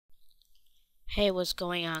Hey, what's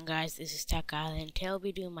going on, guys? This is TekIsland. Today I'll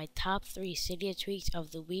be doing my top 3 Cydia tweaks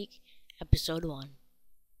of the week, episode 1.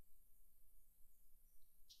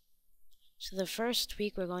 So the first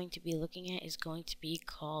tweak we're going to be looking at is going to be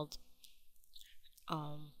called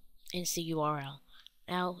instaURL.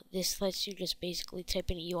 Now, this lets you just basically type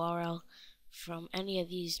in a URL from any of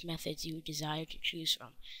these methods you desire to choose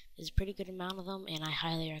from. There's a pretty good amount of them, and I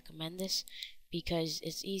highly recommend this because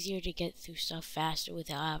it's easier to get through stuff faster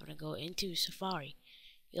without having to go into Safari.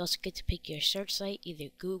 You also get to pick your search site, either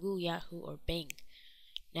Google, Yahoo, or Bing.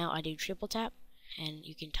 Now I do triple tap, and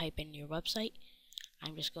you can type in your website.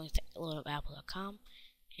 I'm just going to load up apple.com,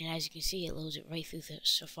 and as you can see, it loads it right through the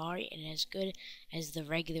Safari, and as good as the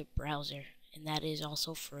regular browser, and that is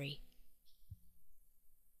also free.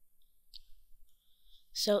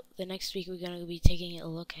 So the next week we're going to be taking a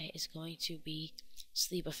look at is going to be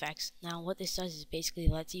SleepFX. Now what this does is basically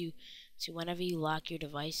lets you to, whenever you lock your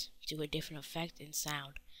device, do a different effect and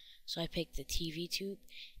sound. So I picked the TV tube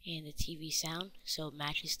and the TV sound so it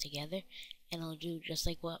matches together, and it'll do just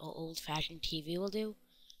like what an old-fashioned TV will do.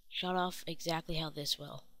 Shut off exactly how this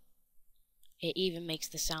will. It even makes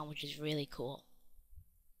the sound, which is really cool.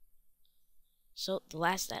 So the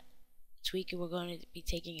last tweak we're going to be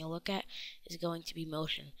taking a look at is going to be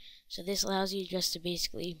motion. So this allows you just to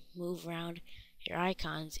basically move around your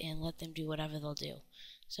icons and let them do whatever they'll do.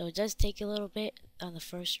 So it does take a little bit on the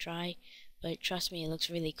first try, but trust me, it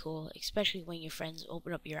looks really cool, especially when your friends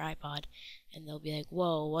open up your iPod and they'll be like,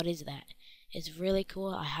 whoa, what is that? It's really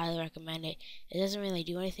cool. I highly recommend it. It doesn't really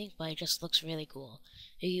do anything, but it just looks really cool.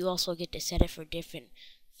 You also get to set it for different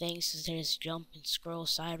things, so there's jump and scroll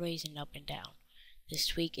sideways and up and down. This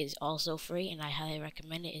tweak is also free, and I highly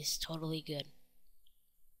recommend it. It's totally good.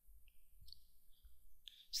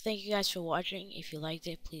 So thank you guys for watching. If you liked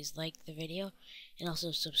it, please like the video and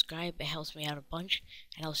also subscribe. It helps me out a bunch,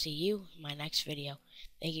 and I'll see you in my next video.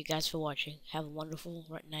 Thank you guys for watching. Have a wonderful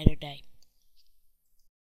night or day.